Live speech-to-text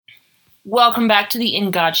Welcome back to the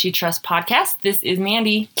In God She Trusts podcast. This is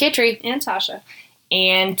Mandy. Kitri. And Tasha.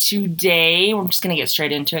 And today, we're just going to get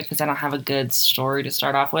straight into it because I don't have a good story to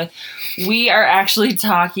start off with. We are actually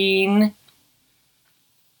talking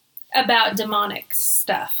about demonic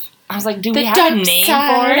stuff. I was like, do we have a name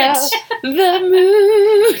for it? The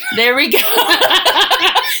moon. There we go.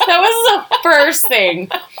 That was the first thing.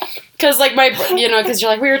 Because, like, because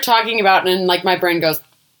you're like, we were talking about, and, like, my brain goes,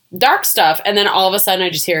 dark stuff. And then all of a sudden,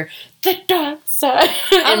 I just hear, the dark side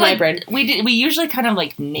in my brain. We usually kind of,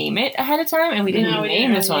 like, name it ahead of time, and we didn't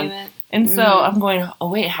name this one. And so I'm going, oh,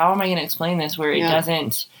 wait, how am I going to explain this where it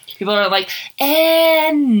doesn't... People are like,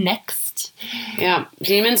 and next. Yeah.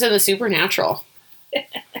 Demons of the supernatural.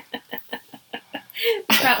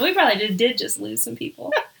 We probably did just lose some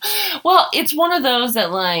people. Well, it's one of those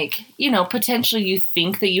that, like, potentially you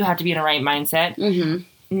think that you have to be in a right mindset. Mm-hmm.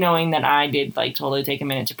 Knowing that I did, like, totally take a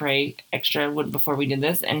minute to pray extra before we did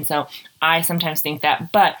this. And so I sometimes think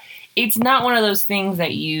that. But it's not one of those things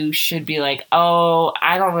that you should be like, oh,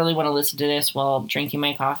 I don't really want to listen to this while drinking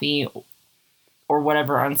my coffee or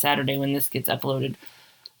whatever on Saturday when this gets uploaded.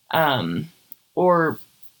 Or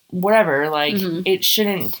whatever. Like, it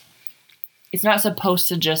shouldn't... It's not supposed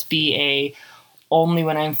to just be only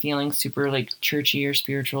when I'm feeling super, like, churchy or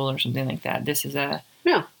spiritual or something like that. This is a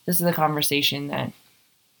conversation that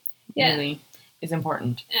really is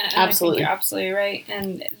important. Absolutely. I think you're absolutely right.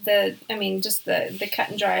 And just the cut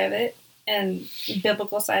and dry of it and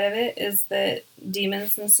biblical side of it is that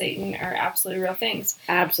demons and Satan are absolutely real things.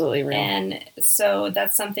 Absolutely real. And so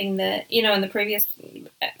that's something that, in the previous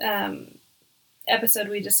episode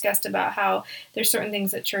we discussed about how there's certain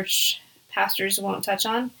things that church pastors won't touch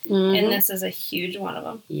on, and this is a huge one of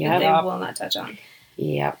them that they will not touch on.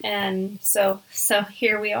 Yep. And so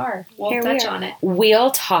here we are. We'll touch on it. We'll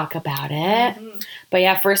talk about it. Mm-hmm. But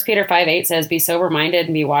yeah, 1 Peter 5:8 says, "Be sober-minded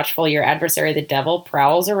and be watchful. Your adversary, the devil,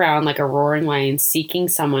 prowls around like a roaring lion, seeking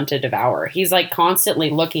someone to devour." He's like constantly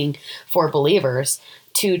looking for believers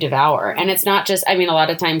to devour. And it's not just, a lot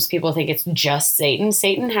of times people think it's just Satan.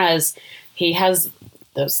 Satan has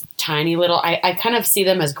those tiny little, I kind of see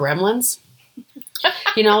them as gremlins,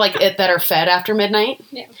 that are fed after midnight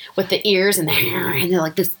with the ears and the hair and they're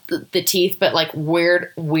like this, the teeth, but like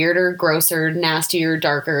weirder, grosser, nastier,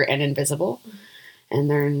 darker, and invisible. And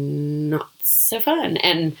they're not so fun.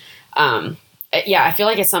 And, I feel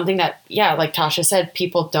like it's something that, like Tasha said,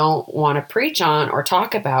 people don't want to preach on or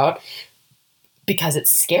talk about because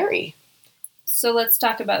it's scary. So let's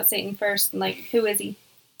talk about Satan first. Like, who is he?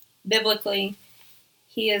 Biblically,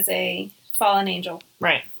 he is a fallen angel.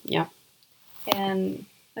 Right. Yeah. And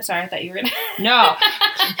sorry, I thought you were gonna. No.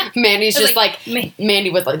 Mandy's just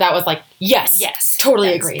Mandy was like, that was like, yes,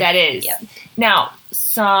 totally agree. That is. Yeah. Now,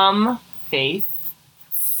 some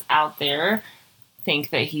faiths out there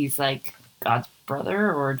think that he's like God's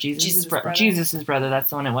brother or Jesus' brother. Jesus' brother.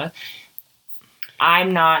 That's the one it was.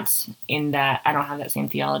 I'm not in that. I don't have that same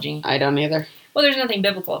theology. I don't either. Well, there's nothing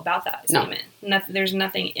biblical about that statement. No. There's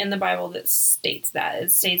nothing in the Bible that states that.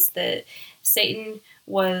 It states that Satan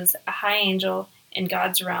was a high angel in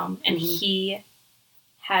God's realm, and he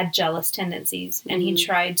had jealous tendencies, and he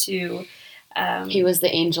tried to... he was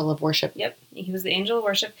the angel of worship. Yep, he was the angel of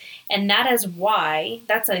worship, and that is why...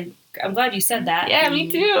 I'm glad you said that. Yeah, me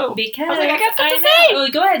too. Because... I was like, I got something to say. Well,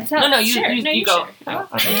 go ahead and tell No, us. you go.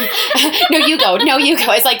 No, you go. No, you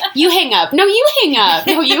go. It's like, you hang up. No, you hang up.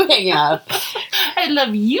 No, you hang up. I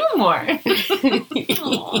love you more.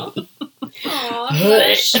 Aww.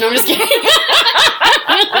 Hush. No, I'm just kidding.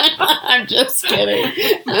 I'm just kidding.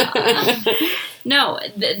 No,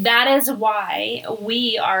 that is why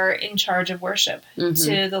we are in charge of worship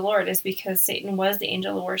to the Lord, is because Satan was the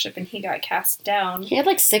angel of worship and he got cast down. He had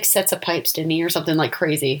like 6 sets of pipes, didn't he, or something like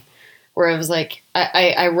crazy? Where it was like,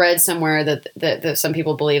 I read somewhere that some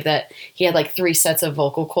people believe that he had like 3 sets of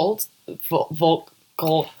vocal cords. Vocal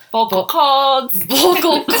cords.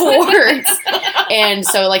 And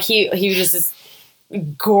so like he was just this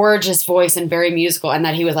gorgeous voice and very musical, and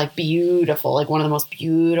that he was like beautiful, like one of the most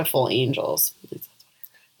beautiful angels.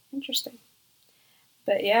 Interesting.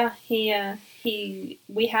 But yeah,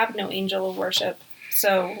 we have no angel of worship.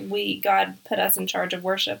 So God put us in charge of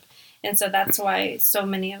worship. And so that's why so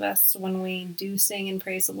many of us, when we do sing and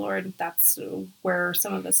praise the Lord, that's where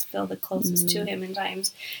some of us feel the closest to him in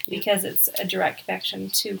times, because it's a direct connection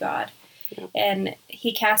to God. Yeah. And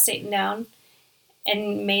he cast Satan down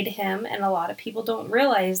and made him, and a lot of people don't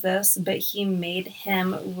realize this, but he made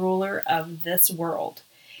him ruler of this world.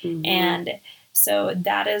 Mm-hmm. And so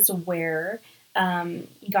that is where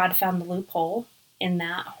God found the loophole in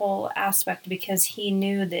that whole aspect, because he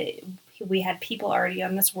knew that we had people already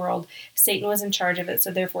on this world. Satan was in charge of it,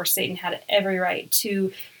 so therefore Satan had every right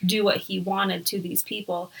to do what he wanted to these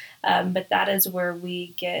people. But that is where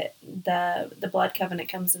we get the blood covenant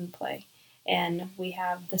comes into play. And we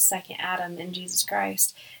have the second Adam in Jesus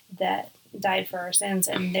Christ that died for our sins,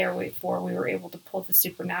 and therefore we were able to pull the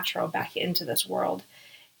supernatural back into this world.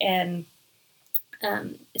 And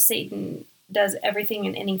Satan does everything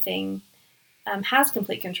and anything, has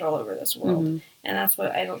complete control over this world. Mm-hmm. And that's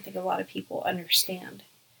what I don't think a lot of people understand.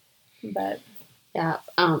 But Yeah.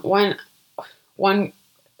 One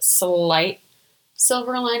slight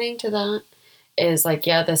silver lining to that is like,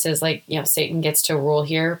 yeah, this is like, Satan gets to rule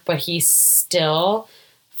here, but he still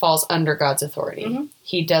falls under God's authority. Mm-hmm.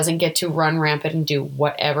 He doesn't get to run rampant and do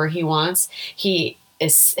whatever he wants.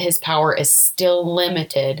 His power is still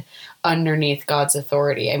limited underneath God's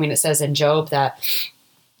authority. I mean, it says in Job that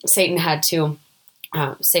Satan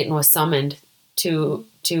was summoned to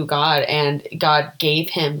God, and God gave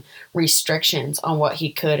him restrictions on what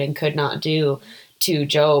he could and could not do to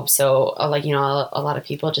Job. So a lot of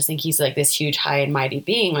people just think he's like this huge, high and mighty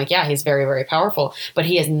being. Like, yeah, he's very, very powerful, but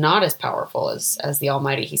he is not as powerful as the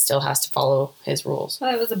Almighty. He still has to follow his rules.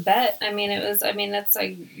 Well, it was a bet. That's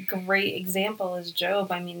a great example is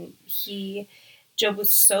Job. Job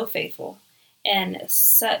was so faithful and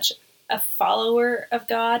such a follower of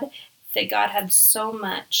God that God had so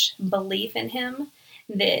much belief in him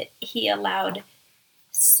that he allowed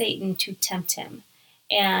Satan to tempt him.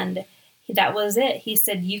 And that was it. He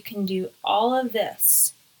said, you can do all of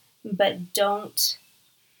this, but don't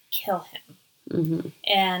kill him. Mm-hmm.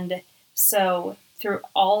 And so through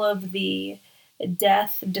all of the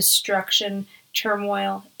death, destruction,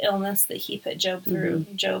 turmoil, illness that he put Job through,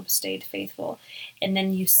 Mm-hmm. Job stayed faithful. And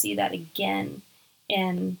then you see that again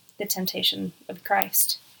in the temptation of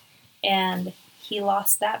Christ. And he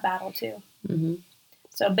lost that battle too. Mm-hmm.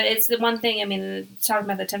 So, but it's the one thing, talking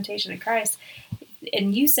about the temptation of Christ,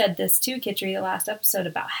 and you said this too, Kitri, the last episode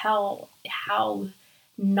about how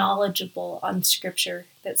knowledgeable on Scripture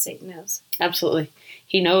that Satan is. Absolutely.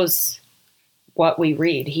 He knows what we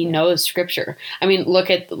read. He knows Scripture.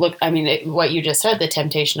 What you just said, the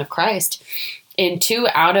temptation of Christ. In 2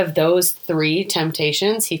 out of those 3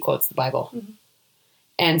 temptations, he quotes the Bible. Mm-hmm.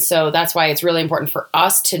 And so that's why it's really important for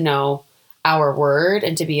us to know our word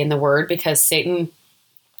and to be in the word, because Satan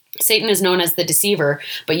is known as the deceiver,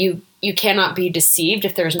 but you cannot be deceived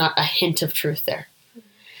if there's not a hint of truth there. Mm-hmm.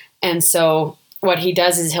 And so what he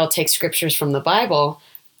does is he'll take scriptures from the Bible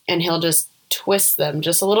and he'll just twist them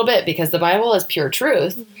just a little bit, because the Bible is pure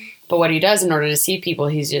truth. Mm-hmm. But what he does in order to deceive people,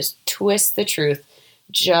 he's just twists the truth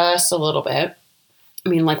just a little bit.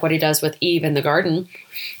 Like what he does with Eve in the garden.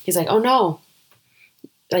 He's like, oh no,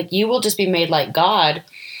 like you will just be made like God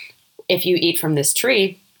if you eat from this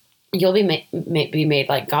tree. You'll be made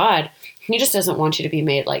like God. He just doesn't want you to be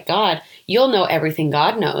made like God. You'll know everything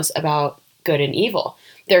God knows about good and evil.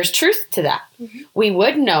 There's truth to that. Mm-hmm. We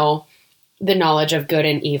would know the knowledge of good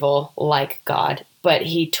and evil like God, but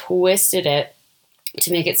he twisted it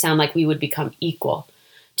to make it sound like we would become equal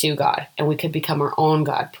to God and we could become our own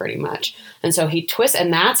God pretty much. And so he twists,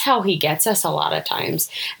 and that's how he gets us a lot of times.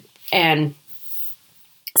 And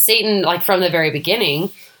Satan, like from the very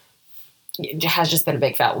beginning, has just been a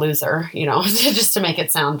big fat loser, just to make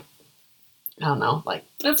it sound, I don't know, like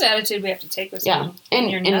that's the attitude we have to take with yeah, and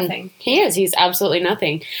you're nothing. He's absolutely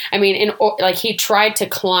nothing. He tried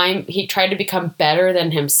to become better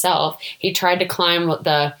than himself. He tried to climb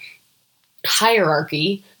the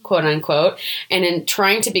hierarchy, quote unquote, and in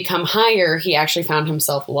trying to become higher, he actually found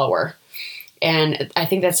himself lower. And I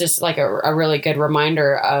think that's just like a really good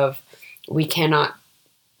reminder of we cannot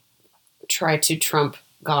try to trump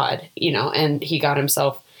God, and he got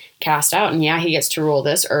himself cast out. And yeah, he gets to rule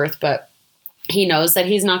this earth, but he knows that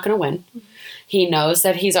he's not going to win. Mm-hmm. He knows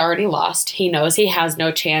that he's already lost. He knows he has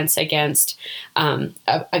no chance against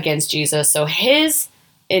Jesus. So his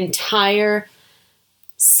entire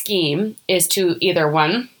scheme is to either,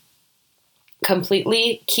 one,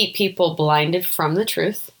 completely keep people blinded from the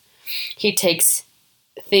truth. He takes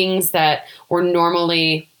things that were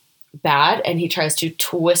normally bad and he tries to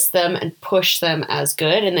twist them and push them as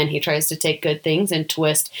good, and then he tries to take good things and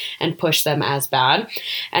twist and push them as bad.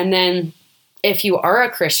 And then if you are a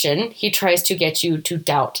Christian, he tries to get you to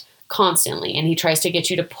doubt constantly, and he tries to get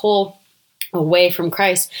you to pull away from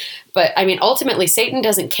Christ. But ultimately Satan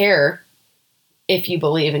doesn't care if you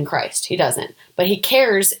believe in Christ. He doesn't, but he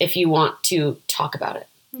cares if you want to talk about it.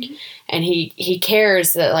 Mm-hmm. And he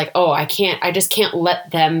cares that I just can't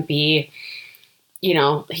let them be,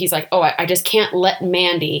 he's like, I just can't let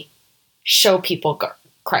Mandy show people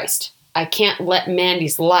Christ. I can't let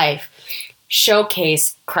Mandy's life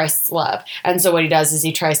showcase Christ's love. And so what he does is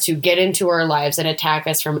he tries to get into our lives and attack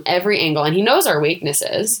us from every angle. And he knows our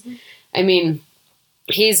weaknesses. Mm-hmm. I mean,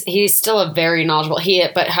 he's still a very knowledgeable,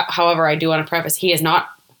 however, I do want to preface, he is not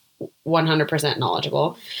 100%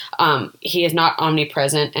 knowledgeable. He is not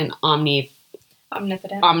omnipresent and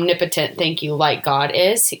omnipotent, thank you, like God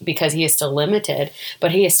is, because he is still limited,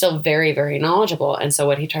 but he is still very, very knowledgeable. And so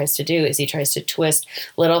what he tries to do is he tries to twist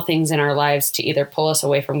little things in our lives to either pull us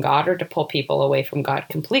away from God or to pull people away from God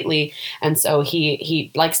completely. And so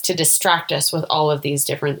he likes to distract us with all of these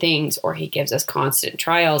different things, or he gives us constant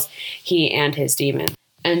trials, he and his demon.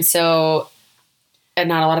 And so, and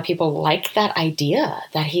not a lot of people like that idea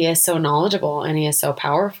that he is so knowledgeable and he is so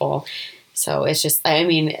powerful. So it's just, I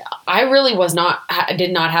mean, I really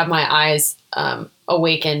did not have my eyes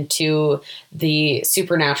awakened to the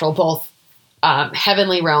supernatural, both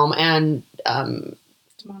heavenly realm and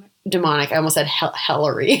demonic. I almost said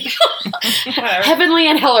hellery. Heavenly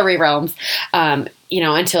and hellery realms,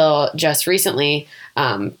 until just recently,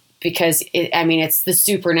 because it's the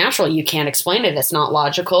supernatural. You can't explain it. It's not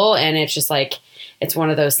logical. And it's just like, it's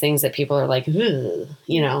one of those things that people are like, ugh,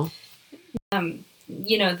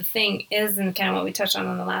 the thing is, and kind of what we touched on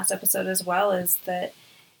in the last episode as well, is that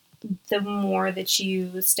the more that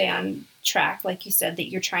you stay on track, like you said, that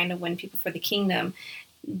you're trying to win people for the kingdom,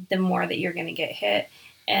 the more that you're going to get hit.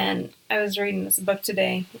 And I was reading this book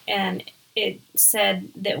today, and it said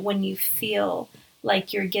that when you feel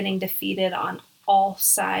like you're getting defeated on all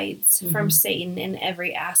sides from Satan in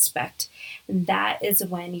every aspect, that is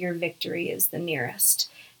when your victory is the nearest.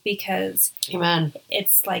 Because Amen.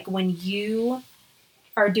 It's like when you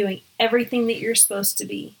are doing everything that you're supposed to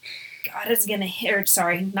be, Satan is going to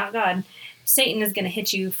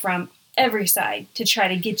hit you from every side to try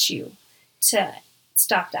to get you to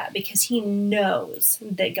stop that, because he knows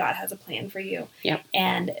that God has a plan for you. Yep.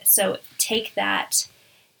 And so take that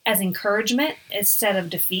as encouragement instead of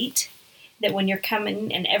defeat, that when you're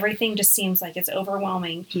coming and everything just seems like it's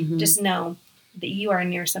overwhelming, just know that you are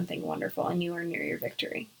near something wonderful and you are near your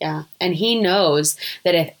victory. Yeah. And he knows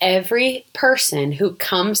that if every person who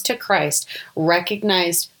comes to Christ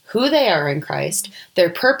recognized who they are in Christ, their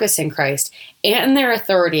purpose in Christ, and their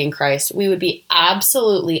authority in Christ, we would be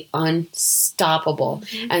absolutely unstoppable.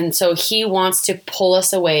 And so he wants to pull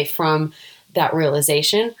us away from that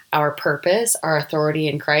realization, our purpose, our authority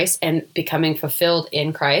in Christ, and becoming fulfilled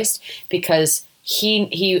in Christ, because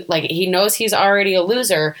he knows he's already a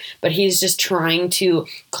loser, but he's just trying to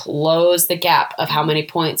close the gap of how many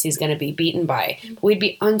points he's going to be beaten by. We'd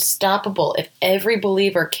be unstoppable if every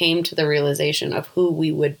believer came to the realization of who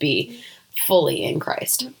we would be fully in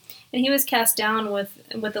Christ. And he was cast down with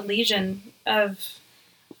a legion of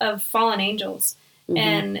fallen angels.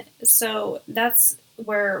 And so that's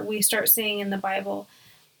where we start seeing in the Bible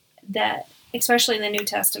that, especially in the New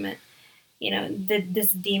Testament,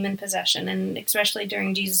 this demon possession, and especially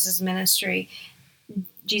during Jesus' ministry,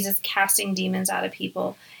 Jesus casting demons out of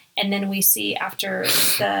people. And then we see after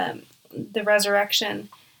the resurrection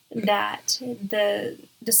that the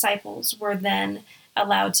disciples were then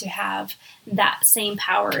allowed to have that same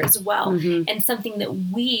power as well. And something that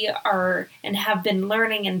we are and have been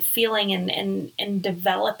learning and feeling and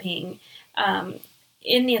developing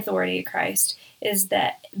in the authority of Christ is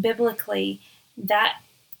that biblically that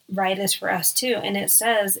right is for us too. And it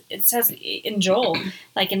says in Joel,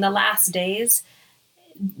 like in the last days,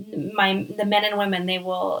 the men and women, they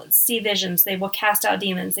will see visions, they will cast out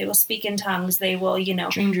demons, they will speak in tongues, they will,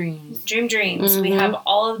 dream dreams. We have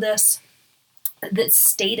all of this that's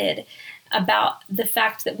stated about the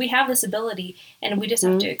fact that we have this ability and we just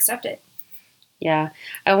have to accept it. Yeah.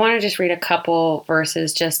 I want to just read a couple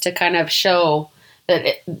verses just to kind of show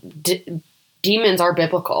that demons are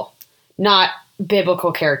biblical, not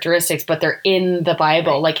biblical characteristics, but they're in the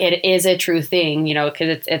Bible. Right. Like it is a true thing,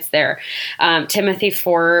 because it's there. Timothy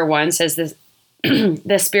 4:1 says this,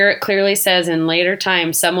 the Spirit clearly says in later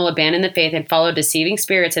times, some will abandon the faith and follow deceiving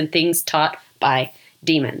spirits and things taught by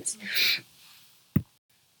demons.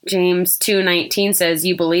 James 2:19 says,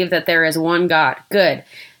 you believe that there is one God. Good.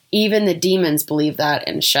 Even the demons believe that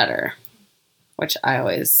and shudder, which I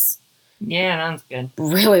always that's good.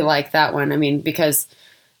 Really like that one. I mean, because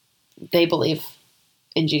they believe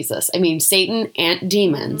in Jesus. I mean, Satan and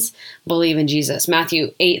demons believe in Jesus.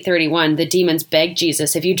 Matthew 8:31, the demons begged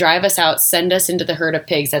Jesus, if you drive us out, send us into the herd of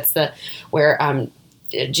pigs. That's where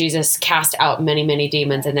Jesus cast out many, many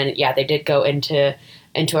demons. And then, they did go into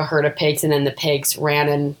a herd of pigs, and then the pigs ran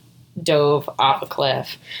and dove off a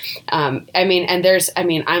cliff. I'm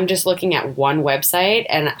just looking at one website,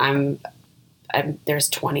 and there's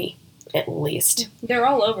 20 at least. They're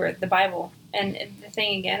all over the Bible. And the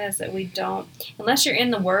thing again is that we don't, unless you're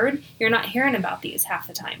in the Word, you're not hearing about these half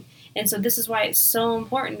the time. And so this is why it's so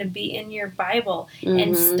important to be in your Bible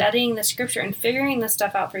and studying the Scripture and figuring this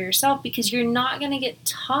stuff out for yourself, because you're not going to get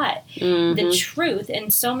taught the truth.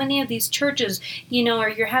 And so many of these churches, you know, or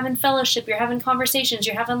you're having fellowship, you're having conversations,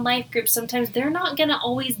 you're having life groups. Sometimes they're not going to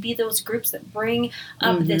always be those groups that bring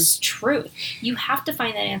up this truth. You have to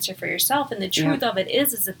find that answer for yourself. And the truth of it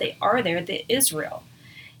is that they are there, that Israel.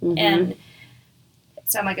 And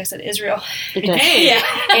sound like I said Israel. It does. Hey. Yeah.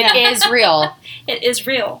 It is real. It is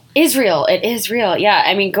real. Israel. It is real. Yeah.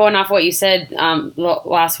 I mean, going off what you said,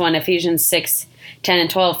 last one, Ephesians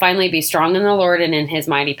 6:10-12. Finally, be strong in the Lord and in his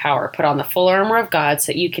mighty power. Put on the full armor of God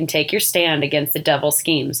so you can take your stand against the devil's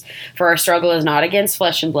schemes. For our struggle is not against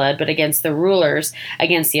flesh and blood, but against the rulers,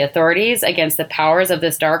 against the authorities, against the powers of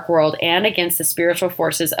this dark world, and against the spiritual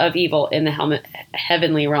forces of evil in the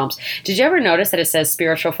heavenly realms. Did you ever notice that it says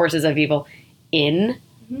spiritual forces of evil in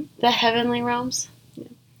the heavenly realms?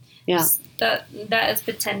 Yeah. That is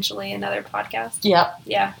potentially another podcast. Yep.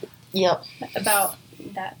 Yeah. Yep. About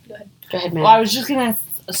that. Go ahead. Go ahead, man. Well, I was just gonna.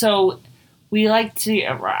 So we like to.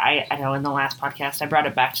 I know in the last podcast I brought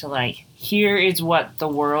it back to like, here is what the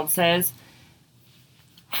world says.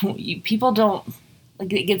 People don't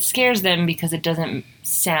like it scares them because it doesn't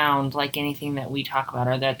sound like anything that we talk about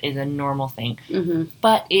or that is a normal thing.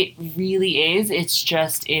 But it really is. It's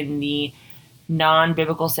just in the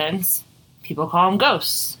non-biblical sense. People call them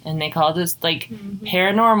ghosts, and they call this like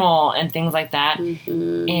paranormal and things like that.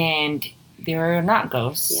 And they're not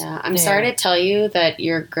ghosts. Yeah, I'm sorry to tell you that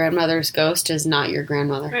your grandmother's ghost is not your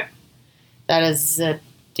grandmother. Right. That is a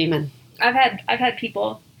demon. I've had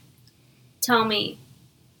people tell me,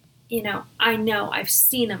 you know, I've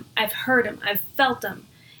seen them, I've heard them, I've felt them,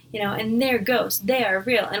 you know, and they're ghosts. They are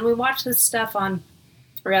real. And we watch this stuff on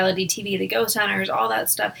reality TV, the ghost hunters, all that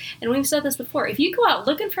stuff. And we've said this before. If you go out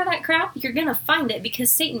looking for that crap, you're going to find it,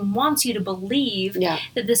 because Satan wants you to believe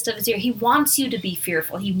that this stuff is here. He wants you to be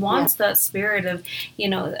fearful. He wants that spirit of, you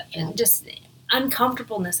know, just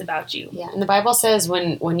uncomfortableness about you. Yeah, and the Bible says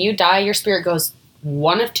when you die, your spirit goes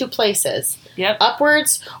one of two places. Yep.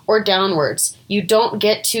 Upwards or downwards. You don't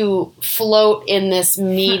get to float in this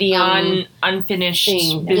medium unfinished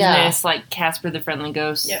thing. business like Casper the Friendly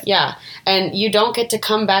Ghost. Yep. Yeah. And you don't get to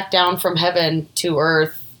come back down from heaven to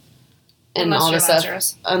earth and Unless all you're this stuff.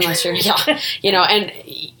 Lazarus. Unless you're, you know, and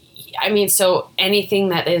I mean, so anything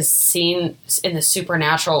that is seen in the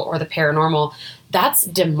supernatural or the paranormal, that's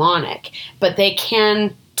demonic, but they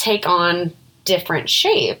can take on different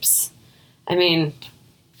shapes. I mean,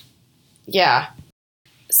 yeah.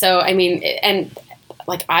 So, I mean, and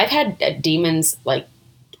like I've had demons like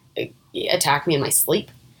attack me in my sleep.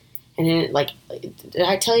 And then, like, did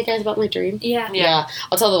I tell you guys about my dream? Yeah. Yeah.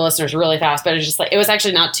 I'll tell the listeners really fast, but it's just like, it was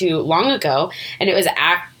actually not too long ago. And it was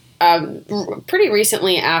pretty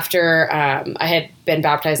recently after I had been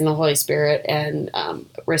baptized in the Holy Spirit and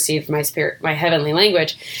received my heavenly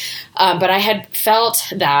language. But I had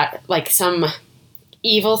felt that like some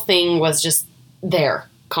evil thing was just there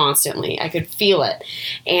constantly. I could feel it.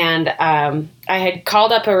 And I had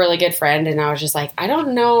called up a really good friend, and I was just like, I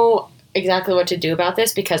don't know exactly what to do about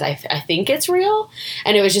this, because I think it's real.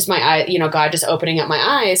 And it was just my eye, you know, God just opening up my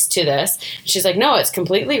eyes to this. She's like, no, it's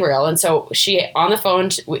completely real. And so she, on the phone,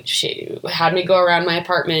 she had me go around my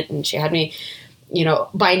apartment, and she had me, you know,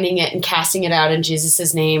 binding it and casting it out in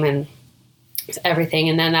Jesus' name and everything.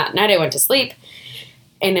 And then that night I went to sleep,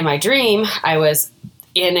 and in my dream I was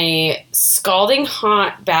in a scalding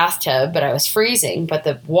hot bathtub, but I was freezing, but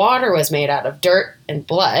the water was made out of dirt and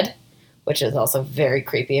blood, which is also very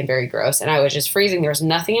creepy and very gross. And I was just freezing. There was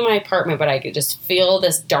nothing in my apartment, but I could just feel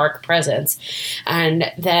this dark presence.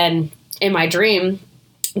 And then in my dream,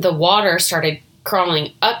 the water started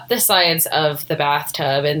crawling up the sides of the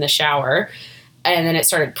bathtub in the shower. And then it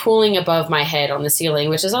started pooling above my head on the ceiling,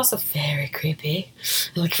 which is also very creepy.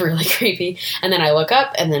 Like really creepy. And then I look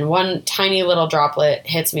up, and then one tiny little droplet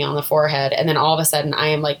hits me on the forehead. And then all of a sudden I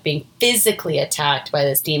am like being physically attacked by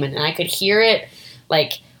this demon. And I could hear it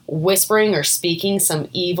like whispering or speaking some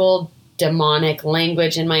evil demonic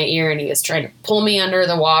language in my ear. And he was trying to pull me under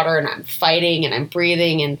the water, and I'm fighting and I'm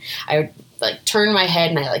breathing. And I like turned my head,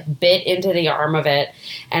 and I like bit into the arm of it,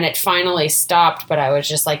 and it finally stopped. But I was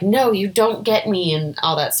just like, no, you don't get me, and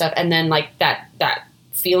all that stuff. And then like that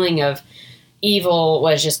feeling of evil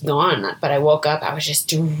was just gone. But I woke up, I was just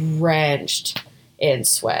drenched in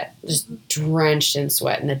sweat, just drenched in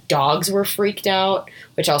sweat. And the dogs were freaked out,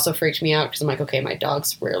 which also freaked me out, because I'm like, okay, my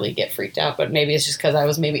dogs rarely get freaked out, but maybe it's just because I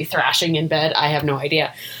was maybe thrashing in bed. I have no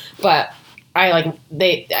idea. But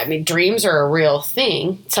dreams are a real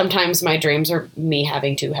thing. Sometimes my dreams are me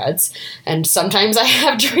having two heads, and sometimes I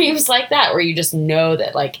have dreams like that where you just know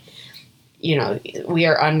that, like, you know, we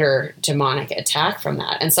are under demonic attack from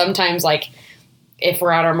that. And sometimes, like, if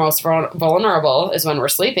we're at our most vulnerable is when we're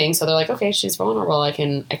sleeping. So they're like, okay, she's vulnerable. I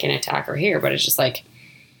can attack her here. But it's just like,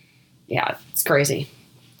 yeah, it's crazy.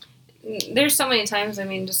 There's so many times, I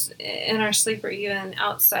mean, just in our sleep or even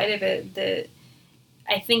outside of it, that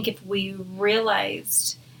I think if we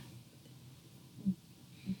realized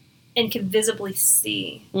and could visibly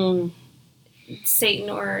see Satan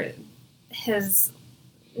or his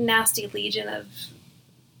nasty legion of,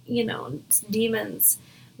 you know, demons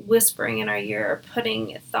whispering in our ear or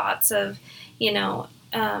putting thoughts of, you know,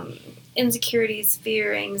 insecurities,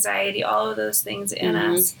 fear, anxiety, all of those things in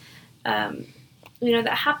us, you know,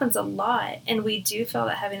 that happens a lot. And we do feel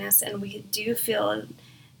that heaviness, and we do feel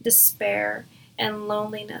despair and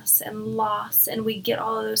loneliness and loss, and we get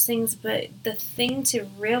all of those things. But the thing to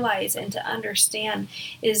realize and to understand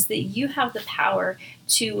is that you have the power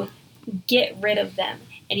to get rid of them,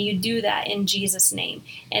 and you do that in Jesus' name.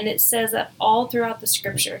 And it says that all throughout the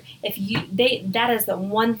scripture, that is the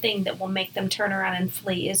one thing that will make them turn around and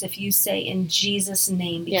flee, is if you say in Jesus'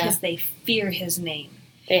 name, because they fear his name.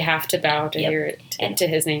 They have to bow to hear it, to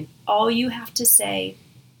his name. All you have to say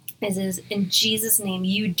is in Jesus' name,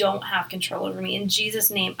 you don't have control over me. In Jesus'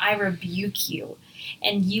 name, I rebuke you.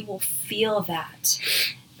 And you will feel that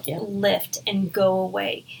lift and go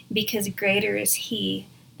away, because greater is he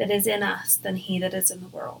that is in us than he that is in the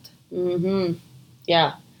world. Mm-hmm.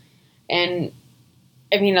 Yeah. And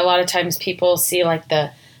I mean, a lot of times people see like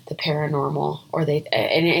the paranormal, or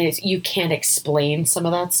you can't explain some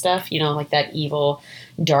of that stuff, you know, like that evil,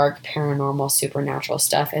 dark, paranormal, supernatural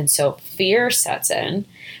stuff. And so fear sets in,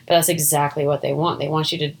 but that's exactly what they want. They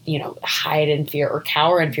want you to, you know, hide in fear or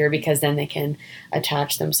cower in fear, because then they can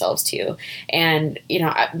attach themselves to you. And, you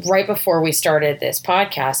know, right before we started this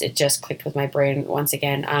podcast, it just clicked with my brain once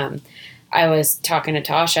again. I was talking to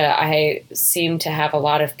Tasha. I seem to have a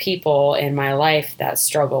lot of people in my life that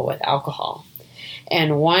struggle with alcohol.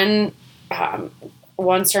 And one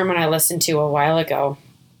sermon I listened to a while ago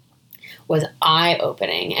was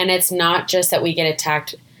eye-opening. And it's not just that we get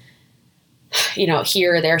attacked, you know,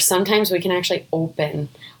 here or there. Sometimes we can actually open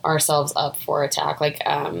ourselves up for attack.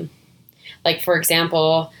 Like for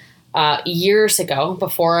example, years ago,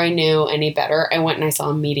 before I knew any better, I went and I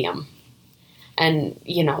saw a medium. And,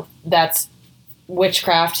 you know, that's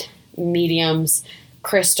witchcraft, mediums,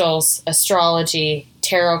 crystals, astrology,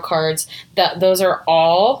 tarot cards. Those are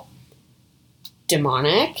all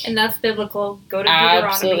demonic. And that's biblical. Go to Deuteronomy.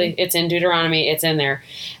 Absolutely. It's in Deuteronomy. It's in there.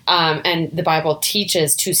 And the Bible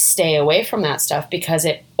teaches to stay away from that stuff, because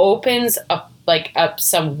it opens up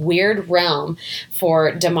some weird realm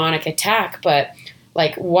for demonic attack. But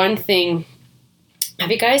like, one thing, have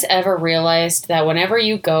you guys ever realized that whenever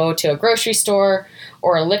you go to a grocery store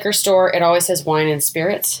or a liquor store, it always says wine and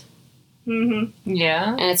spirits? Mm-hmm.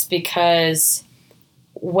 Yeah. And it's because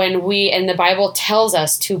and the Bible tells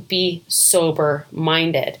us to be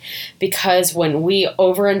sober-minded, because when we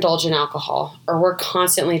overindulge in alcohol or we're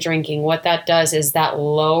constantly drinking, what that does is that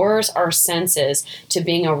lowers our senses to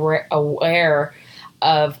being aware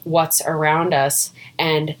of what's around us.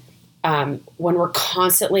 And when we're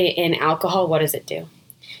constantly in alcohol, what does it do?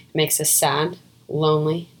 It makes us sad,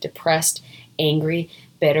 lonely, depressed, angry,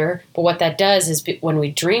 bitter. But what that does is when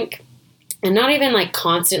we drink, and not even like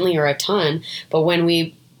constantly or a ton, but when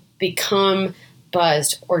we become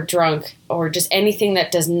buzzed or drunk or just anything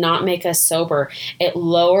that does not make us sober, it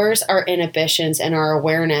lowers our inhibitions and our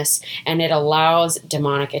awareness, and it allows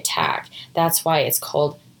demonic attack. That's why it's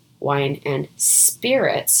called wine and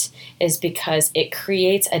spirits, is because it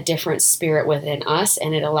creates a different spirit within us,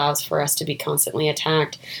 and it allows for us to be constantly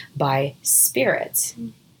attacked by spirits.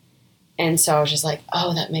 And so I was just like,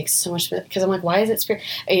 oh, that makes so much sense. Because I'm like, why is it spirit?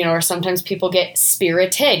 You know, or sometimes people get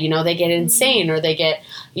spirited, you know, they get insane, or they get,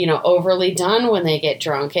 you know, overly done when they get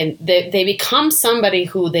drunk. And they become somebody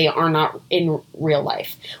who they are not in real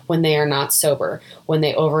life when they are not sober, when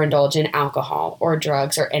they overindulge in alcohol or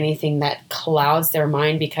drugs or anything that clouds their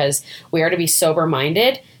mind, because we are to be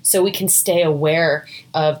sober-minded so we can stay aware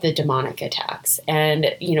of the demonic attacks,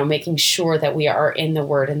 and, you know, making sure that we are in the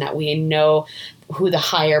Word and that we know who the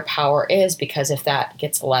higher power is, because if that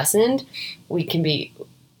gets lessened, we can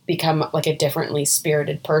become like a differently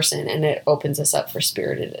spirited person, and it opens us up for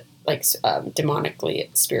spirited, like demonically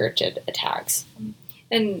spirited attacks.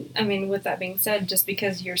 And I mean, with that being said, just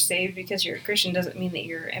because you're saved, because you're a Christian, doesn't mean that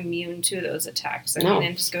you're immune to those attacks. I mean,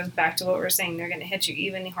 it just goes back to what we're saying. They're going to hit you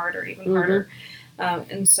even harder, harder.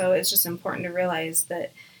 And so it's just important to realize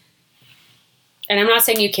that And I'm not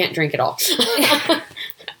saying you can't drink at all.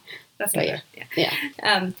 That's But not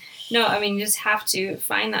yeah. No, I mean, you just have to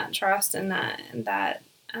find that trust and that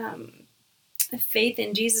faith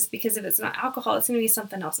in Jesus, because if it's not alcohol, it's going to be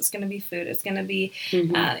something else. It's going to be food. It's going to be,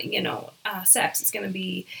 sex. It's going to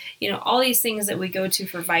be, all these things that we go to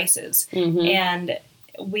for vices. Mm-hmm. And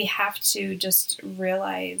we have to just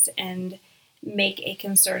realize and make a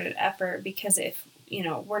concerted effort, because if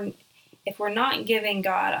we're not giving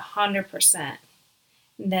God 100%,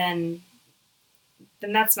 then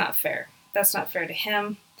that's not fair. That's not fair to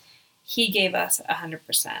Him. He gave us 100%,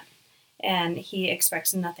 and He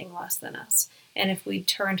expects nothing less than us. And if we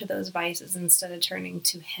turn to those vices instead of turning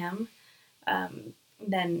to Him,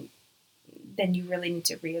 then you really need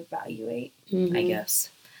to reevaluate, I guess,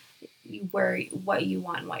 what you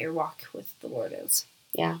want and what your walk with the Lord is.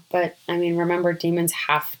 Yeah, but I mean, remember, demons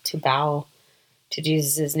have to bow to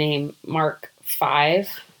Jesus' name. Mark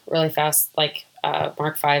 5, really fast,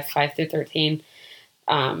 Mark 5 through 13.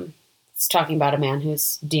 It's talking about a man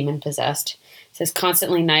who's demon possessed. It says,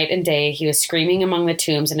 constantly night and day, he was screaming among the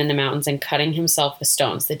tombs and in the mountains and cutting himself with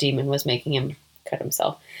stones. The demon was making him cut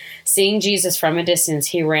himself. Seeing Jesus from a distance,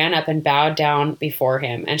 he ran up and bowed down before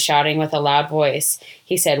him, and shouting with a loud voice,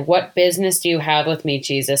 he said, what business do you have with me,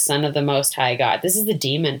 Jesus, Son of the Most High God? This is the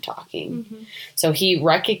demon talking. Mm-hmm. So he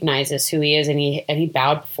recognizes who he is, and he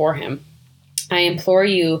bowed before him. I implore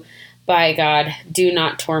you, by God, do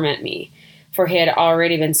not torment me. For he had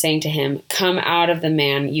already been saying to him, come out of the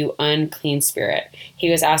man, you unclean spirit. He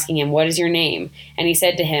was asking him, what is your name? And he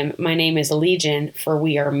said to him, my name is Legion, for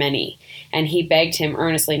we are many. And he begged him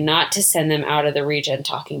earnestly not to send them out of the region,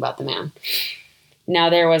 talking about the man. Now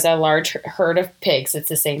there was a large herd of pigs. It's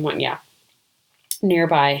the same one, yeah,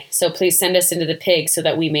 nearby. So please send us into the pigs so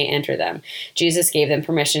that we may enter them. Jesus gave them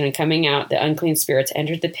permission, and coming out, the unclean spirits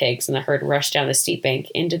entered the pigs, and the herd rushed down the steep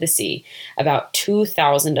bank into the sea, about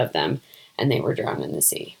 2,000 of them, and they were drowned in the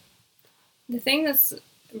sea. The thing that's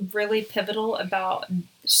really pivotal about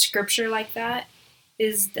scripture like that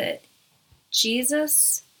is that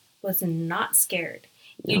Jesus was not scared.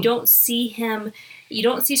 No. You don't see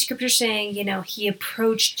scripture saying, he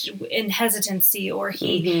approached in hesitancy, or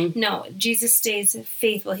no, Jesus stays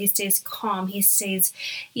faithful. He stays calm. He stays,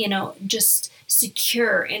 just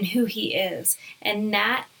secure in who he is. And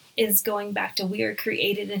that is going back to, we are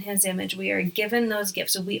created in his image. We are given those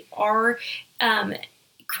gifts. So we are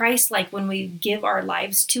Christ-like. When we give our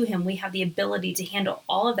lives to him, we have the ability to handle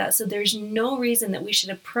all of that. So there's no reason that we should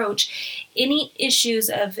approach any issues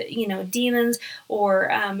of, demons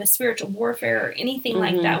or spiritual warfare or anything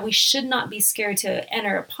like that. We should not be scared to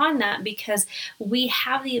enter upon that, because we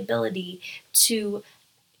have the ability to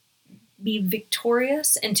be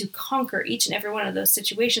victorious and to conquer each and every one of those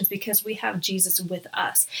situations, because we have Jesus with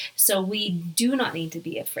us. So we do not need to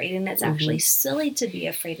be afraid. And it's actually silly to be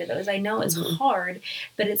afraid of those. I know it's hard,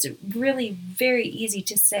 but it's really very easy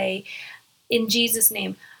to say, in Jesus'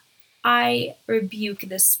 name, I rebuke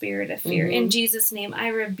this spirit of fear. In Jesus' name, I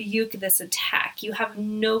rebuke this attack. You have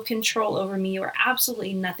no control over me. You are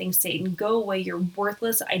absolutely nothing, Satan. Go away. You're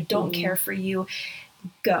worthless. I don't care for you.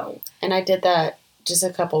 Go. And I did that just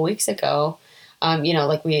a couple weeks ago.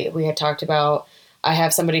 Like we had talked about, I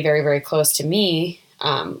have somebody very, very close to me,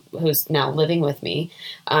 who's now living with me,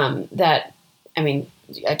 that,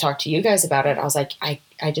 I talked to you guys about it. I was like,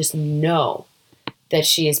 I just know that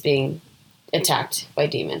she is being attacked by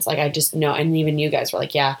demons. Like, I just know. And even you guys were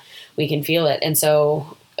like, yeah, we can feel it. And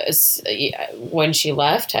so when she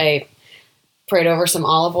left, I prayed over some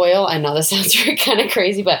olive oil. I know this sounds kind of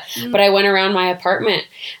crazy, but I went around my apartment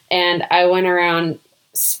and I went around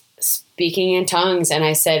speaking in tongues, and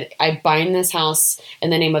I said, I bind this house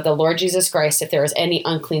in the name of the Lord Jesus Christ. If there is any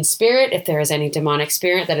unclean spirit, if there is any demonic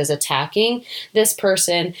spirit that is attacking this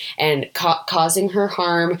person and causing her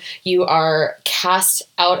harm, you are cast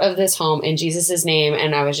out of this home in Jesus' name.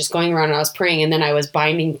 And I was just going around and I was praying, and then I was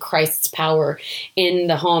binding Christ's power in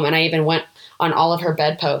the home. And I even went on all of her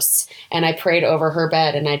bedposts, and I prayed over her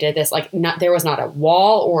bed, and I did this, there was not a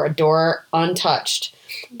wall or a door untouched,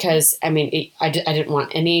 because I didn't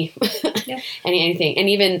want any anything. And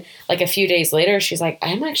even a few days later, she's like,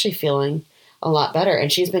 I'm actually feeling a lot better.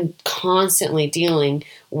 And she's been constantly dealing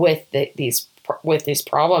with these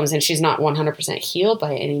problems, and she's not 100% healed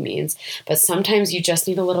by any means, but sometimes you just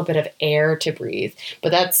need a little bit of air to breathe.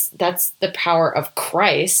 But that's the power of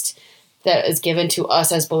Christ that is given to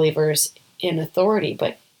us as believers in authority.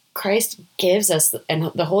 But Christ gives us,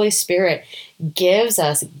 and the Holy Spirit gives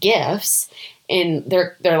us gifts, and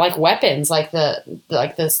they're like weapons, like the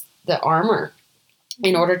armor,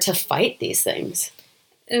 in order to fight these things.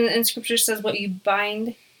 And Scripture says, what you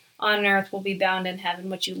bind on earth will be bound in heaven.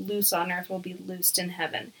 What you loose on earth will be loosed in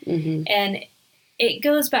heaven. Mm-hmm. And it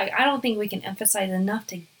goes back. I don't think we can emphasize enough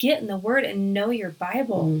to get in the Word and know your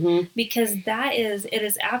Bible, Mm-hmm. because it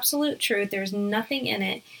is absolute truth. There's nothing in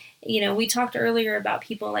it. We talked earlier about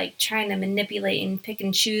people like trying to manipulate and pick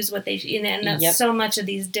and choose what they, and that's Yep. so much of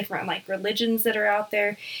these different like religions that are out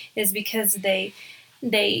there is because they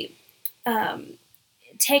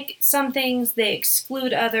take some things, they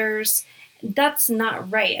exclude others. That's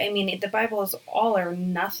not right. I mean, the Bible is all or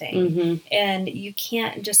nothing. Mm-hmm. And you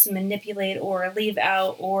can't just manipulate or leave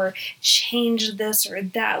out or change this or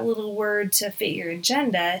that little word to fit your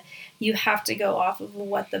agenda. You have to go off of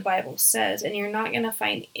what the Bible says. And you're not going to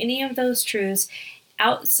find any of those truths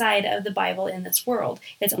outside of the Bible in this world.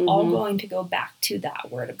 It's all Mhm. going to go back to that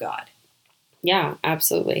Word of God. Yeah,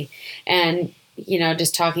 absolutely. And,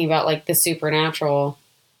 just talking about like the supernatural,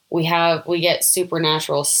 we get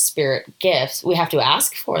supernatural spirit gifts. We have to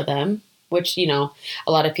ask for them, which, a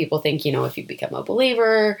lot of people think, if you become a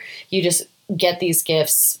believer, you just get these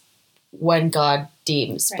gifts when God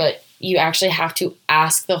deems. Right. But you actually have to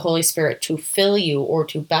ask the Holy Spirit to fill you or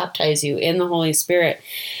to baptize you in the Holy Spirit.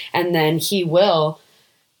 And then He will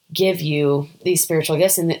give you these spiritual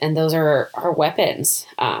gifts. And those are weapons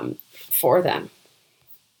for them.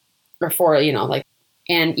 Or for,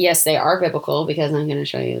 and yes, they are biblical, because I'm going to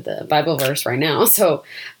show you the Bible verse right now. So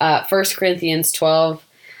 1 Corinthians 12,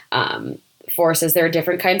 4 says, there are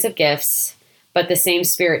different kinds of gifts, but the same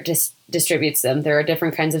Spirit distributes them. There are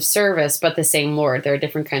different kinds of service, but the same Lord. There are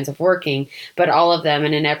different kinds of working, but all of them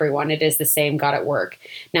and in everyone, it is the same God at work.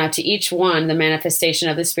 Now to each one, the manifestation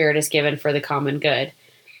of the Spirit is given for the common good.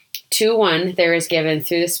 To one, there is given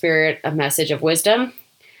through the Spirit a message of wisdom,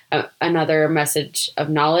 another message of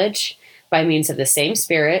knowledge by means of the same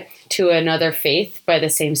Spirit, to another faith by the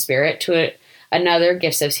same Spirit, to another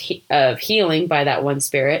gifts of healing by that one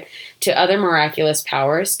Spirit, to other miraculous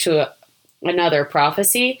powers, to another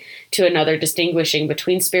prophecy, to another distinguishing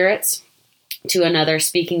between spirits, to another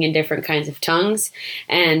speaking in different kinds of tongues,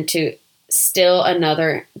 and to still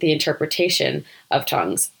another the interpretation of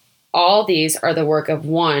tongues. All these are the work of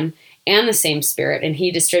one and the same Spirit, and He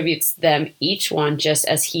distributes them each one just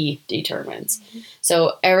as He determines. Mm-hmm.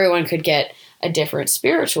 So everyone could get a different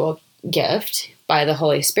spiritual gift by the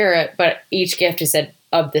Holy Spirit, but each gift is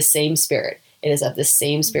of the same Spirit. It is of the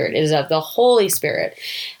same Spirit. It is of the Holy Spirit.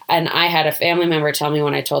 And I had a family member tell me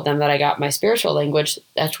when I told them that I got my spiritual language,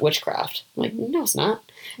 that's witchcraft. I'm like, no, it's not.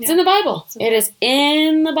 It's in the Bible. It is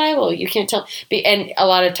in the Bible. You can't tell. And a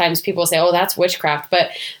lot of times people say, oh, that's witchcraft.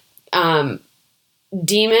 But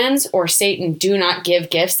demons or Satan do not give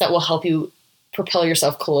gifts that will help you propel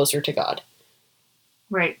yourself closer to God.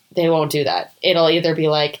 Right. They won't do that. It'll either be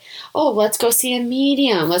like, oh, let's go see a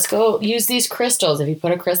medium. Let's go use these crystals. If you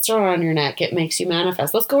put a crystal on your neck, it makes you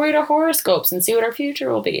manifest. Let's go read our horoscopes and see what our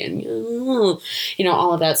future will be. And,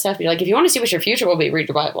 all of that stuff. You're like, if you want to see what your future will be, read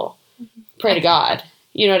your Bible. Mm-hmm. Pray to God.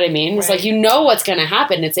 You know what I mean? It's like, what's going to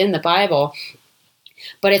happen. It's in the Bible.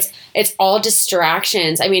 But it's all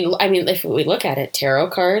distractions. I mean, if we look at it, tarot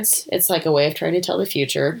cards, it's like a way of trying to tell the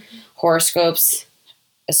future. Mm-hmm. Horoscopes,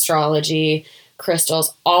 astrology,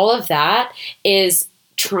 crystals, all of that is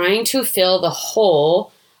trying to fill the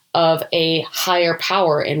hole of a higher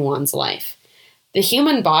power in one's life. The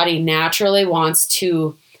human body naturally wants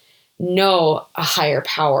to know a higher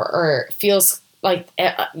power, or feels like,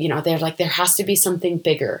 they're like, there has to be something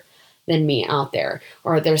bigger than me out there,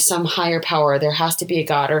 or there's some higher power, there has to be a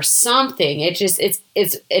God or something.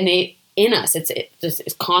 It's innate in us.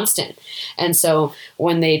 It's constant. And so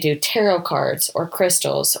when they do tarot cards or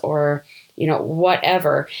crystals or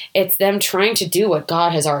whatever, it's them trying to do what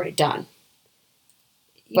God has already done,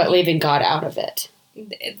 but leaving God out of it.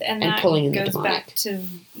 And that pulling in the goes demonic. back to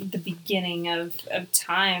the beginning of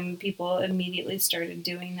time. People immediately started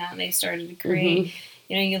doing that, and they started to create.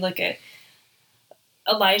 Mm-hmm. You look at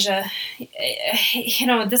Elijah.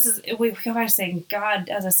 This is, we go back to saying God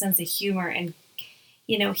has a sense of humor, and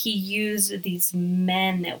He used these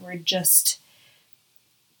men that were just.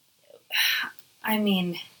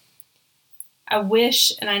 I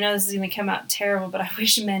wish, and I know this is going to come out terrible, but I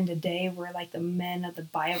wish men today were like the men of the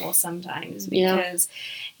Bible sometimes, because,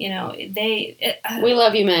 we love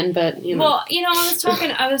you, men, but Well,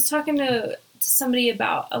 I was talking to somebody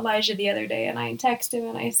about Elijah the other day, and I texted him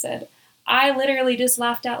and I said, I literally just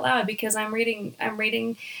laughed out loud because I'm reading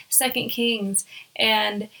 2 Kings,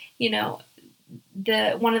 and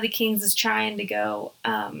one of the kings is trying to go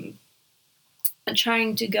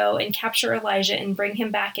and capture Elijah and bring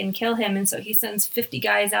him back and kill him. And so he sends 50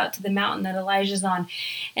 guys out to the mountain that Elijah's on,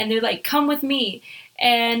 and they're like, come with me.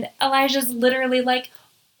 And Elijah's literally like,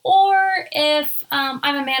 Or if I'm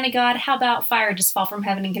a man of God, how about fire just fall from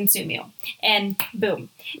heaven and consume you? And boom.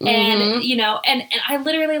 And, you know, and I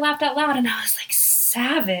literally laughed out loud and I was like,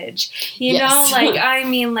 savage, you know, like, I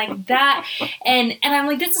mean, like that. And I'm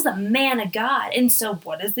like, this is a man of God. And so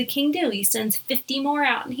what does the king do? He sends 50 more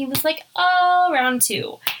out. And he was like, oh, round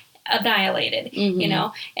 2. Annihilated, you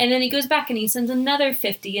know, and then he goes back and he sends another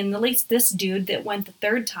 50, and at least this dude that went the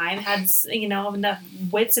 3rd time had, you know, enough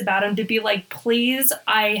wits about him to be like, please,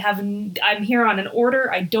 I'm here on an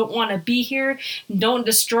order, I don't want to be here, don't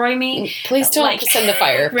destroy me, please don't, like, send the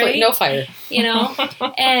fire, right? No fire, you know.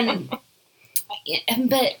 and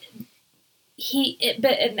but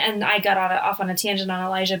I got off on a tangent on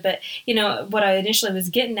Elijah, but you know what I initially was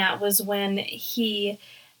getting at was when he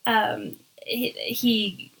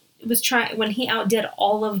was trying, when he outdid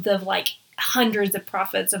all of the like hundreds of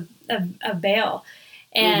prophets of Baal,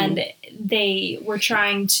 and they were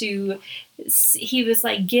trying to, he was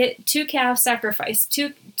like, get 2 calves, sacrifice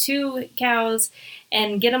two cows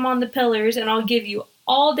and get them on the pillars, and I'll give you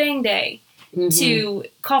all dang day to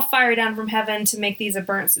call fire down from heaven to make these a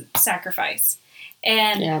burnt sacrifice.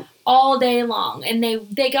 And all day long. And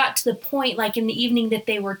they got to the point, like in the evening, that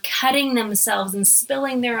they were cutting themselves and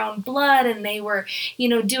spilling their own blood. And they were, you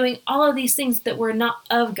know, doing all of these things that were not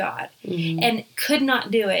of God and could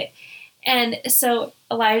not do it. And so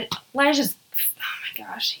Elijah's, oh my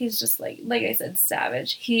gosh, he's just like I said,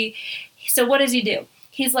 savage. So what does he do?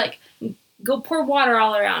 He's like, go pour water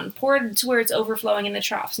all around. Pour it to where it's overflowing in the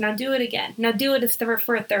troughs. Now do it again. Now do it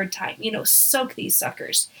for a 3rd time. You know, soak these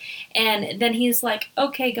suckers. And then he's like,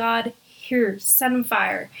 okay, God, here, send him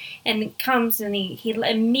fire. And it comes, and he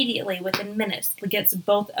immediately, within minutes, gets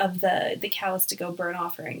both of the cows to go burn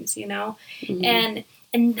offerings, you know?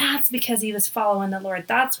 And that's because he was following the Lord.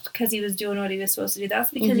 That's because he was doing what he was supposed to do.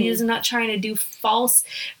 That's because he was not trying to do false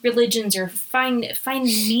religions or find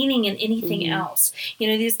meaning in anything else. You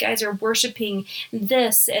know, these guys are worshiping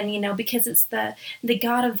this, and, you know, because it's the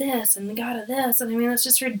God of this and the God of this. And I mean, that's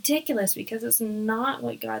just ridiculous because it's not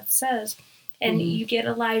what God says. And you get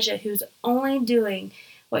Elijah, who's only doing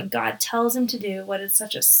what God tells him to do, what is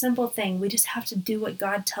such a simple thing. We just have to do what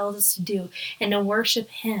God tells us to do and to worship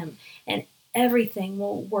him, and everything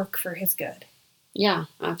will work for his good. Yeah,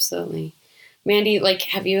 absolutely. Mandy, like,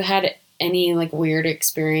 have you had any like weird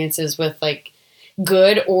experiences with like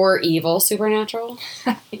good or evil supernatural?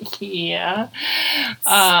 Yeah.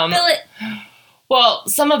 Spill it. Well,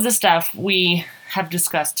 some of the stuff we have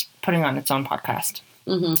discussed putting on its own podcast.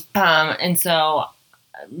 And so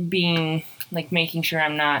making sure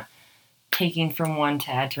I'm not taking from one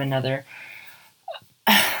to add to another.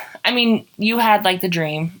 I mean, you had like the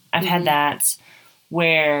dream. I've had that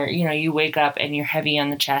where, you know, you wake up and you're heavy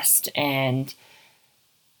on the chest, and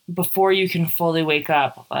before you can fully wake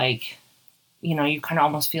up, like, you know, you kind of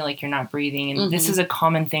almost feel like you're not breathing. And this is a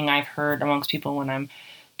common thing I've heard amongst people when I'm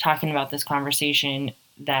talking about this conversation,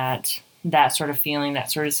 that sort of feeling,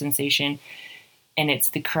 that sort of sensation. And it's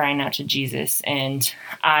the crying out to Jesus. And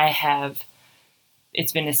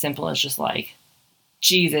it's been as simple as just like,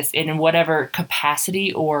 Jesus, in whatever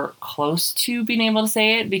capacity or close to being able to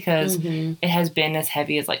say it, because it has been as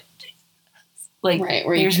heavy as like right,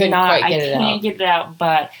 where you couldn't quite get it out. I can't get it out,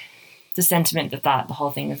 but the sentiment, the thought, the whole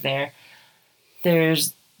thing is there.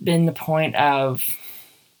 There's been the point of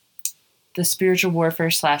the spiritual warfare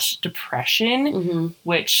 / depression,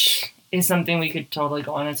 which is something we could totally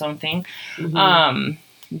go on its own thing.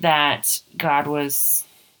 That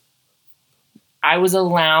I was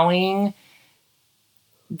allowing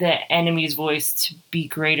the enemy's voice to be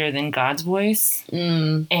greater than God's voice,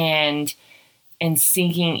 and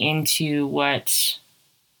sinking into what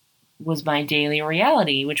was my daily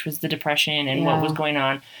reality, which was the depression and what was going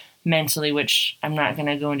on mentally, which I'm not going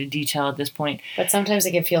to go into detail at this point. But sometimes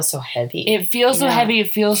it can feel so heavy. It feels so heavy. It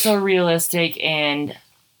feels so realistic, and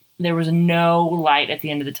there was no light at the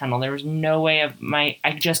end of the tunnel. There was no way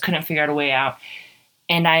I just couldn't figure out a way out.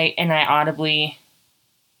 And I audibly,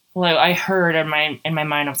 I heard in my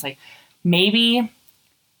mind, I was like, maybe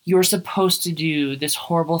you're supposed to do this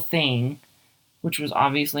horrible thing, which was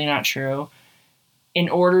obviously not true, in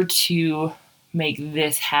order to make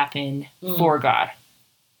this happen for God.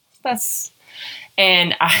 I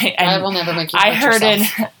will never make you I heard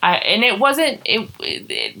yourself. it, and it wasn't.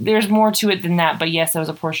 There's more to it than that, but yes, that was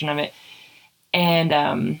a portion of it. And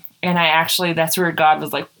I actually, that's where God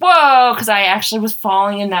was like, whoa, because I actually was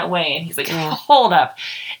falling in that way. And he's like, hold up.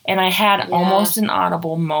 And I had almost an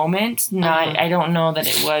audible moment. I don't know that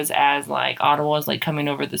it was as like audible as like coming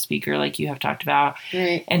over the speaker like you have talked about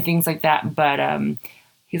and things like that. But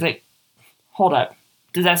he's like, hold up.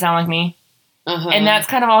 Does that sound like me? And that's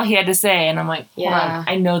kind of all he had to say. And I'm like, hold on,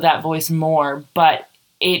 I know that voice more, but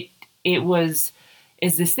it is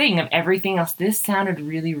this thing of everything else. This sounded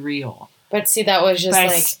really real. But see, that was just my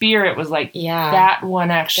like spirit was like, that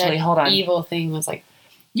one actually, that hold on. evil thing was like,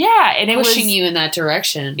 and it was pushing you in that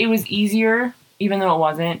direction. It was easier, even though it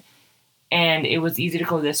wasn't. And it was easy to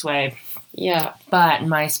go this way. Yeah. But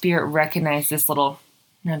my spirit recognized this little,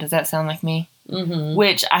 now does that sound like me? Mm-hmm.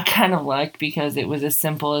 Which I kind of liked because it was as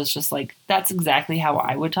simple as just like, that's exactly how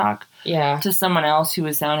I would talk to someone else who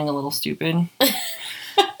was sounding a little stupid.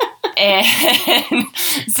 And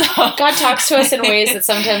so God talks to us in ways that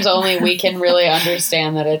sometimes only we can really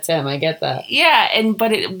understand that it's him. I get that. Yeah,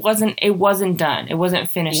 but it wasn't done. It wasn't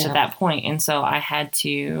finished at that point. And so I had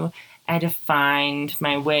to find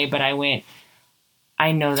my way, but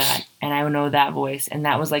I know that, and I know that voice, and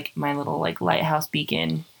that was like my little like lighthouse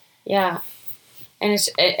beacon. Yeah. And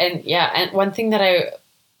and one thing that I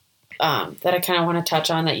kind of want to touch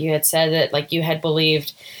on that you had said that like you had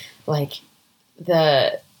believed like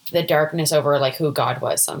the darkness over like who God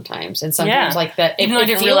was sometimes. And sometimes like that, even though I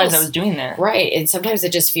didn't realize I was doing that. Right. And sometimes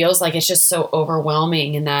it just feels like it's just so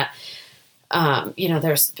overwhelming, and that,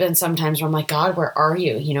 there's been some times where I'm like, God, where are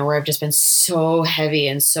you? Where I've just been so heavy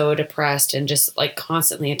and so depressed and just like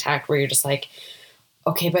constantly attacked, where you're just like,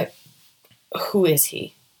 okay, but who is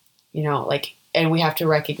he? And we have to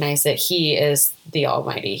recognize that he is the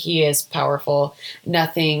Almighty. He is powerful.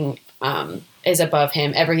 Nothing, is above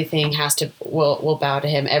him. Everything will bow to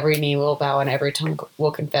him. Every knee will bow and every tongue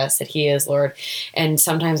will confess that he is Lord. And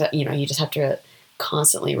sometimes, you just have to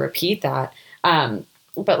constantly repeat that.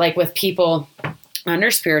 But like with people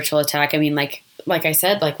under spiritual attack, I mean, like I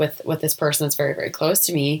said, like with this person that's very, very close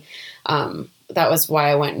to me, that was why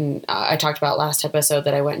I went and I talked about last episode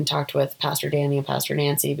that I went and talked with Pastor Danny and Pastor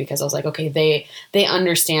Nancy, because I was like, okay, they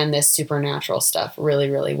understand this supernatural stuff really,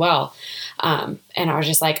 really well. And I was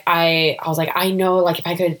just like, I know, like if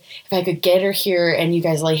I could get her here and you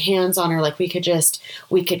guys lay hands on her, like we could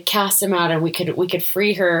cast him out and we could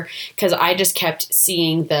free her. Cause I just kept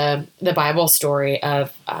seeing the Bible story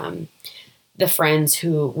of, the friends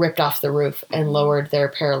who ripped off the roof and lowered their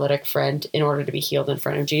paralytic friend in order to be healed in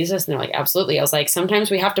front of Jesus. And they're like, absolutely. I was like,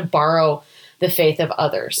 sometimes we have to borrow the faith of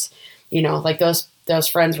others, like those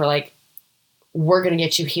friends were like, we're going to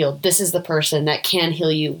get you healed. This is the person that can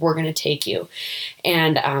heal you. We're going to take you.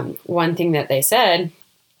 And one thing that they said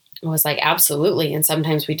was like, absolutely. And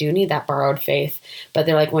sometimes we do need that borrowed faith. But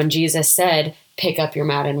they're like, when Jesus said, pick up your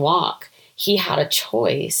mat and walk, he had a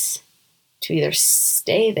choice to either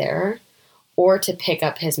stay there or to pick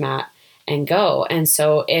up his mat and go. And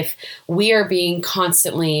so if we are being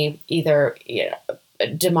constantly either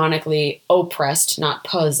demonically oppressed, not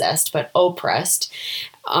possessed, but oppressed,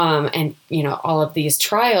 and all of these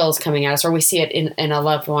trials coming at us, or we see it in a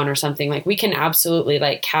loved one or something, like we can absolutely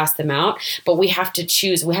like cast them out, but we have to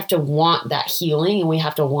choose. We have to want that healing and we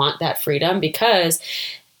have to want that freedom, because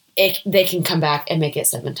they can come back and make it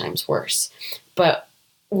 7 times worse. But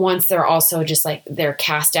once they're also just like they're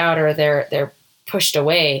cast out or they're pushed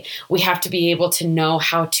away, we have to be able to know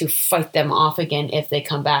how to fight them off again if they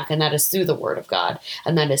come back. And that is through the Word of God,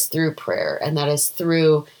 and that is through prayer, and that is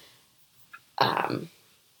through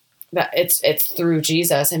that it's through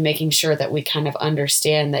Jesus, and making sure that we kind of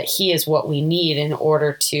understand that he is what we need in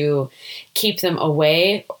order to keep them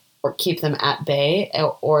away or keep them at bay,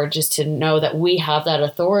 or just to know that we have that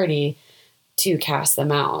authority to cast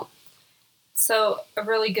them out. So a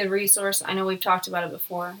really good resource, I know we've talked about it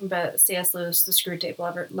before, but C.S. Lewis, The Screwtape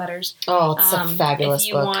Letters. Oh, it's a fabulous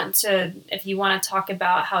book. If you want to talk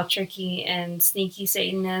about how tricky and sneaky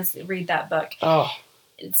Satan is, read that book. Oh.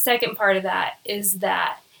 The second part of that is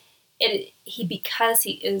that because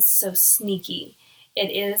he is so sneaky,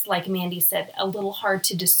 it is, like Mandy said, a little hard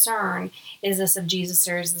to discern, is this of Jesus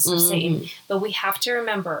or is this of Satan? But we have to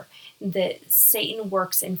remember that Satan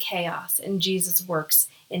works in chaos and Jesus works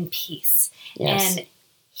in peace. Yes. And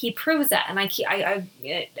he proves that. And I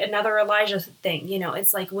another Elijah thing,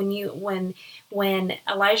 it's like when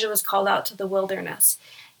Elijah was called out to the wilderness,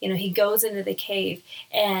 he goes into the cave,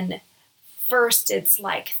 and first it's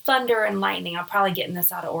like thunder and lightning. I'm probably getting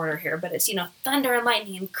this out of order here, but it's, thunder and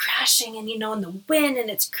lightning and crashing and, and the wind, and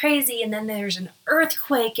it's crazy. And then there's an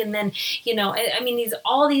earthquake, and then,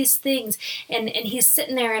 all these things. And he's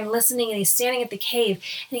sitting there and listening, and he's standing at the cave,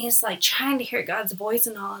 and he's like trying to hear God's voice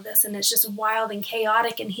and all of this. And it's just wild and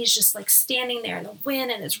chaotic. And he's just like standing there in the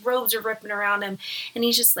wind, and his robes are ripping around him. And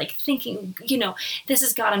he's just like thinking, this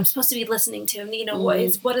is God. I'm supposed to be listening to him.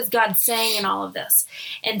 What is God saying in all of this?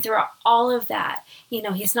 And throughout all of that,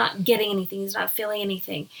 he's not getting anything, he's not feeling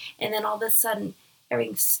anything, and then all of a sudden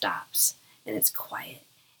everything stops and it's quiet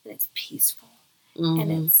and it's peaceful,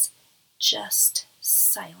 and it's just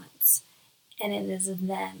silence. And it is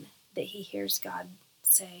then that he hears God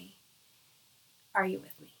say, "Are you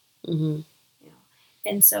with me?" Mm-hmm.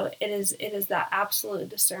 And so it is that absolute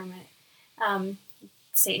discernment.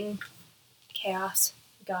 Satan, chaos,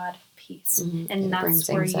 God, peace. Mm-hmm. And that's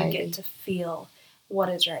where anxiety. you get to feel what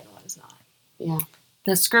is right and what is not. Yeah.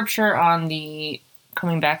 The scripture on the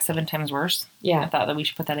coming back 7 times worse. I Yeah. thought that we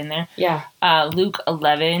should put that in there. Yeah. Luke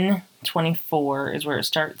 11:24 is where it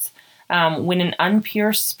starts. When an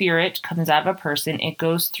impure spirit comes out of a person, it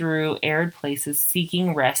goes through arid places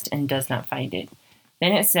seeking rest and does not find it.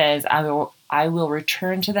 Then it says, I will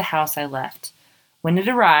return to the house I left. When it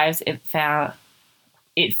arrives, it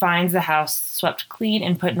finds the house swept clean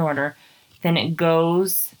and put in order. Then it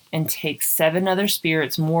goes and takes 7 other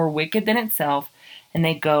spirits more wicked than itself, and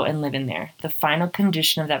they go and live in there. The final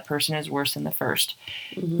condition of that person is worse than the first.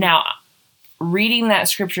 Mm-hmm. Now, reading that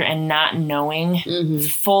scripture and not knowing Mm-hmm.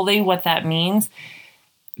 fully what that means,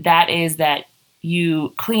 that is that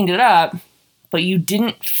you cleaned it up, but you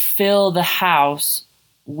didn't fill the house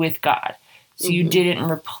with God. So you Mhm.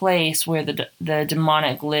 didn't replace where the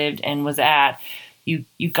demonic lived and was at. You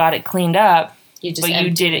got it cleaned up, You just but you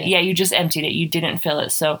emptied did it. it. Yeah, you just emptied it. You didn't fill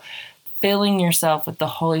it. So filling yourself with the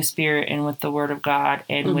Holy Spirit and with the Word of God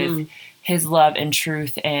and Mhm. with His love and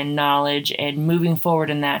truth and knowledge and moving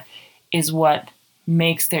forward in that is what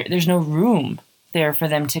makes there's no room there for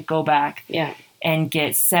them to go back Yeah. and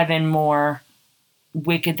get 7 more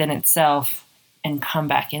wicked than itself and come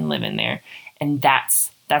back and live in there. And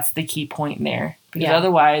that's the key point there. Because Yeah.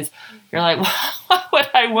 otherwise you're like, why would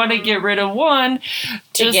I want to get rid of one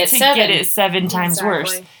To just get to 7. get it 7 times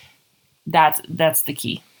worse? Exactly. That's the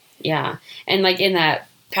key. Yeah. And like in that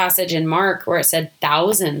passage in Mark where it said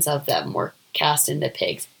thousands of them were cast into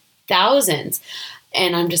pigs. Thousands.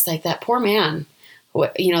 And I'm just like, that poor man,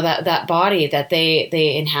 that body that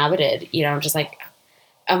they inhabited,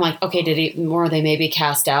 I'm like, okay, more they maybe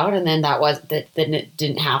cast out, and then then it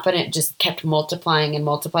didn't happen. It just kept multiplying and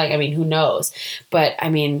multiplying. I mean, who knows? But I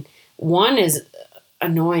mean, one is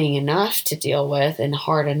annoying enough to deal with and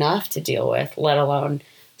hard enough to deal with, let alone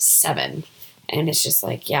 7. And it's just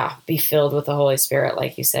like, yeah, be filled with the Holy Spirit,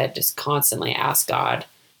 like you said, just constantly ask God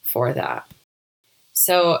for that.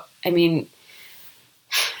 So, I mean,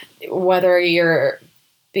 whether you're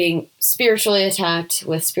being spiritually attacked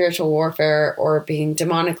with spiritual warfare or being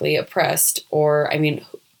demonically oppressed or, I mean,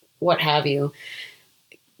 what have you,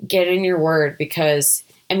 get in your word because,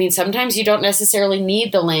 I mean, sometimes you don't necessarily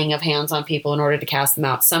need the laying of hands on people in order to cast them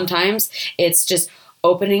out. Sometimes it's just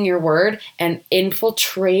opening your word and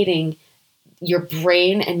infiltrating your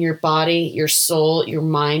brain and your body, your soul, your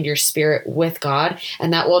mind, your spirit with God.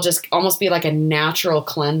 And that will just almost be like a natural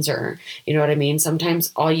cleanser. You know what I mean?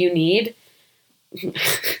 Sometimes all you need,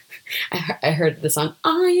 I heard the song,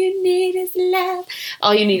 all you need is love.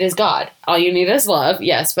 All you need is God. All you need is love.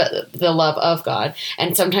 Yes, but the love of God.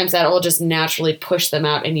 And sometimes that will just naturally push them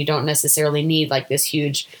out and you don't necessarily need like this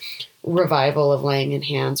huge revival of laying in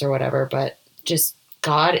hands or whatever, but just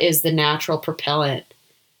God is the natural propellant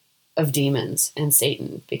of demons and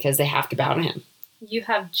Satan because they have to bow to him. You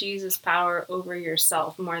have Jesus' power over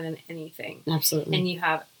yourself more than anything. Absolutely. And you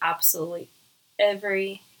have absolutely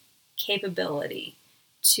every capability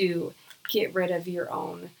to get rid of your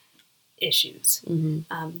own issues.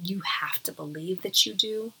 Mm-hmm. You have to believe that you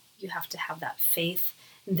do. You have to have that faith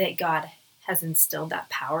that God has instilled that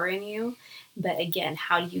power in you. But again,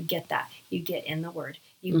 how do you get that? You get in the Word.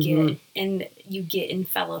 You get in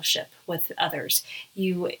fellowship with others.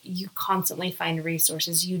 You constantly find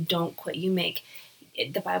resources. You don't quit.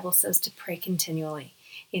 The Bible says to pray continually.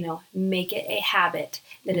 Make it a habit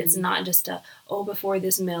that it's not just before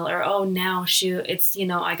this meal or now it's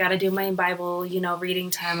I got to do my Bible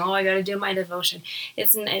reading time. I got to do my devotion.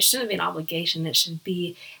 It shouldn't be an obligation. It should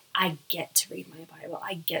be I get to read my Bible.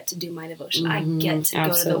 I get to do my devotion. I get to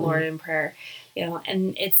go to the Lord in prayer.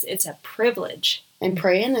 And it's a privilege. And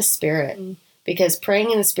pray in the Spirit, because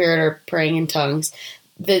praying in the Spirit or praying in tongues,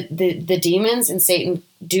 the demons and Satan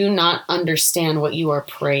do not understand what you are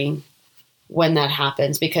praying when that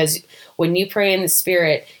happens. Because when you pray in the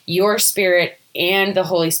Spirit, your spirit and the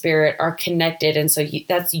Holy Spirit are connected. And so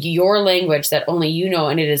that's your language that only you know.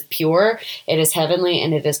 And it is pure, it is heavenly,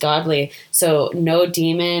 and it is godly. So no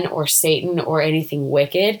demon or Satan or anything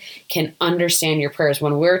wicked can understand your prayers.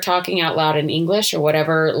 When we're talking out loud in English or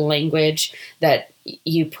whatever language that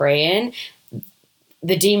you pray in,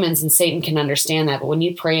 the demons and Satan can understand that. But when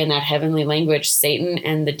you pray in that heavenly language, Satan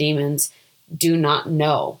and the demons do not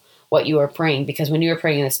know what you are praying, because when you are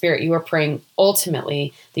praying in the Spirit, you are praying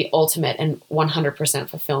ultimately the ultimate and 100%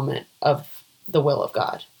 fulfillment of the will of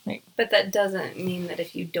God. But that doesn't mean that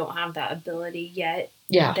if you don't have that ability yet,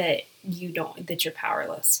 Yeah. that you're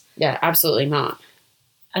powerless. Yeah, absolutely not.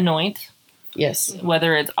 Anoint, Yes.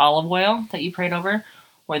 whether it's olive oil that you prayed over,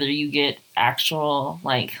 whether you get actual,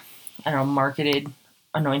 like, I don't know, marketed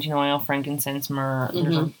anointing oil, frankincense, myrrh.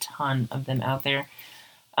 There's a ton of them out there.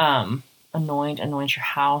 Anoint your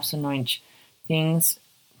house, anoint things.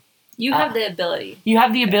 You have the ability. You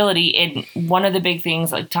have the ability, and one of the big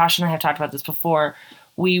things, like Tasha and I have talked about this before,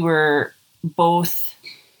 we were both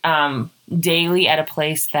daily at a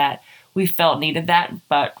place that we felt needed that,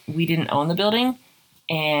 but we didn't own the building,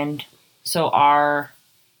 and so our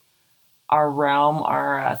realm,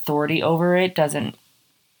 our authority over it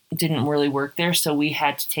didn't really work there, so we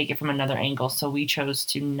had to take it from another angle. So we chose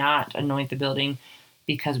to not anoint the building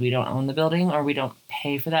because we don't own the building or we don't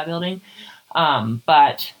pay for that building.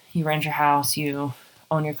 But you rent your house, you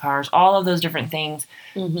own your cars, all of those different things,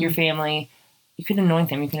 your family, you can anoint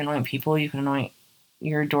them. You can anoint people. You can anoint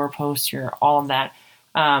your doorposts, all of that.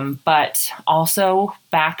 But also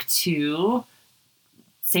back to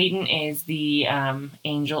Satan is the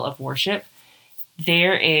angel of worship.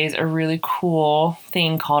 There is a really cool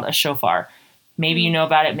thing called a shofar. Maybe you know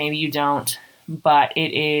about it, maybe you don't, but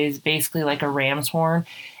it is basically like a ram's horn,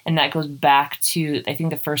 and that goes back to, I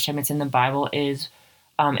think the first time it's in the Bible is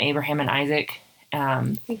Abraham and Isaac.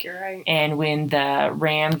 I think you're right. And when the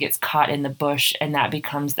ram gets caught in the bush and that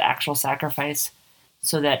becomes the actual sacrifice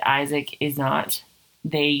so that Isaac is not,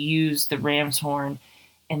 they use the ram's horn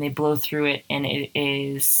and they blow through it, and it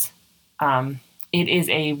is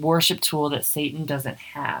a worship tool that Satan doesn't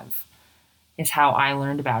have, is how I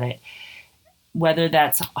learned about it. Whether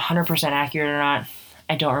that's 100% accurate or not,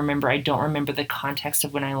 I don't remember. I don't remember the context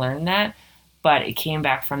of when I learned that, but it came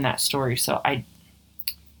back from that story. So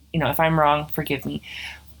if I'm wrong, forgive me.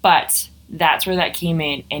 But that's where that came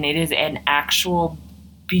in, and it is an actual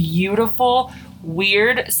beautiful,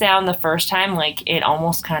 weird sound the first time. Like, it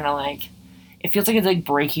almost kind of like, it feels like it's like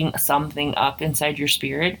breaking something up inside your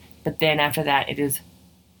spirit. But then after that, it is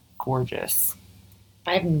gorgeous.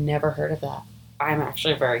 I've never heard of that. I'm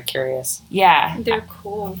actually very curious. Yeah. They're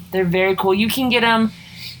cool. They're very cool. You can get them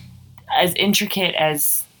as intricate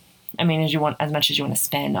as you want, as much as you want to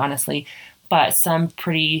spend, honestly. But some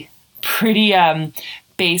pretty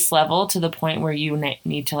base level, to the point where you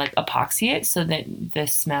need to like epoxy it so that the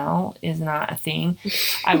smell is not a thing.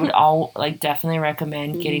 I would definitely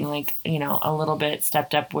recommend getting a little bit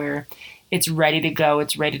stepped up where it's ready to go.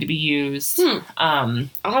 It's ready to be used. I'll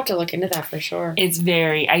have to look into that for sure.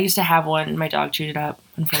 I used to have one. My dog chewed it up,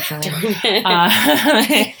 unfortunately.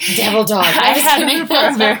 Devil dog.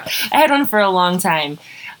 I had one for a long time.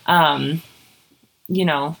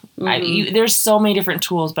 There's so many different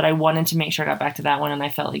tools, but I wanted to make sure I got back to that one, and I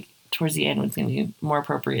felt like towards the end was going to be more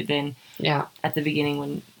appropriate than at the beginning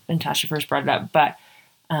when Tasha first brought it up. But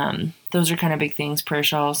those are kind of big things. Prayer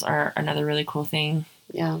shawls are another really cool thing.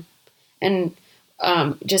 Yeah. And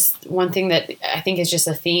just one thing that I think is just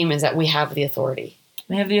a theme is that we have the authority.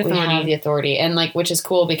 We have the authority. And which is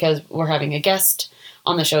cool because we're having a guest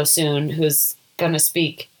on the show soon who's going to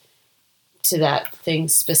speak to that thing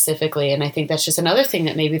specifically. And I think that's just another thing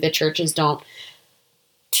that maybe the churches don't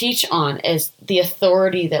teach on, is the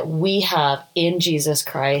authority that we have in Jesus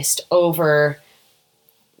Christ over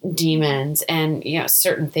demons and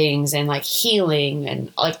certain things, and like healing,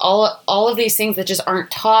 and like all of these things that just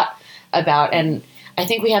aren't taught about. And I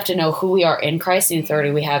think we have to know who we are in Christ, the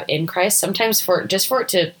authority we have in Christ, sometimes for it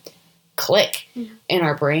to click in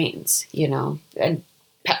our brains, and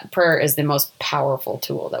prayer is the most powerful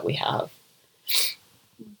tool that we have.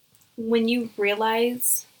 When you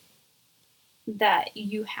realize that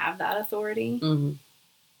you have that authority,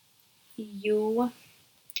 your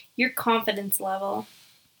confidence level,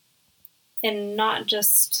 and not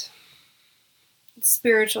just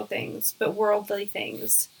spiritual things, but worldly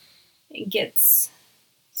things, it gets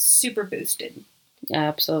super boosted.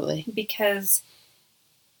 Absolutely. Because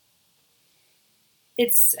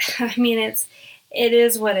it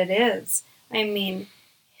is what it is. I mean,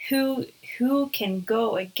 who can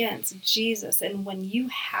go against Jesus? And when you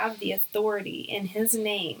have the authority in his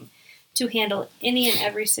name to handle any and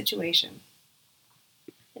every situation,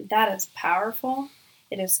 that is powerful.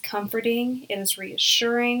 It is comforting. It is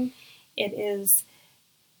reassuring. It is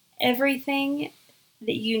everything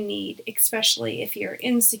that you need, especially if you're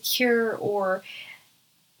insecure or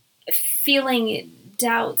feeling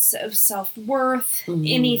doubts of self-worth,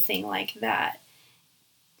 anything like that.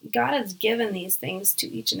 God has given these things to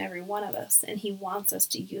each and every one of us, and he wants us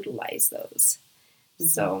to utilize those.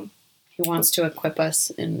 So he wants to equip us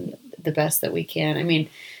in the best that we can. I mean,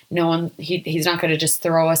 no one, he's not going to just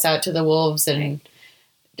throw us out to the wolves and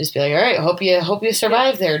just be like, all right, hope you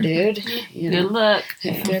survive there, dude. You know? Good luck.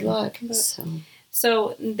 Good luck.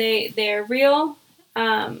 So they're real,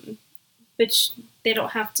 but they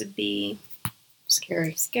don't have to be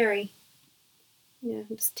scary. Yeah,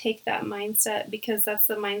 just take that mindset, because that's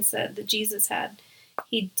the mindset that Jesus had.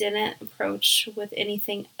 He didn't approach with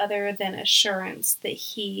anything other than assurance that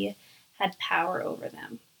he had power over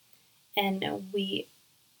them. And we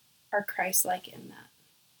are Christ-like in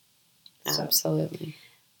that. Absolutely.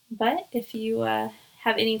 But if you have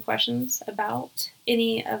any questions about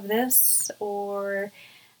any of this, or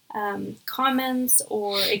comments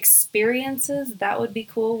or experiences, that would be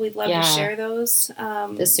cool. We'd love to share those.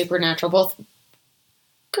 The supernatural, both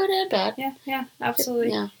good and bad. Yeah,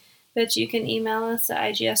 absolutely. Yeah. But you can email us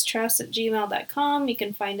at igstrust@gmail.com. You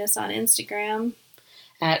can find us on Instagram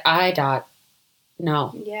at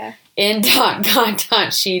in.god.she.trusts.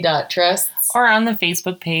 Or on the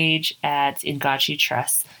Facebook page at In God She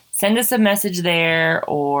Trusts. Send us a message there,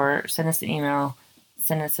 or send us an email.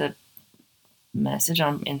 Send us a message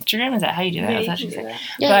on Instagram. Is that how you do that? Yeah, Is you that can what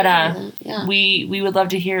do you that. said? We would love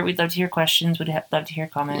to hear. We'd love to hear questions. We'd love to hear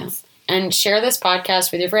comments. Yeah. And share this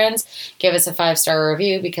podcast with your friends. Give us a 5-star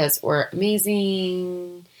review, because we're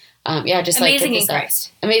amazing. Just amazing like in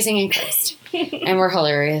Christ. Amazing in Christ. And we're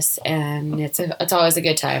hilarious, and it's always a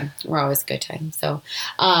good time. We're always a good time. So,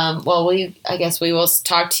 I guess we will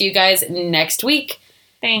talk to you guys next week.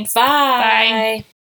 Thanks. Bye. Bye.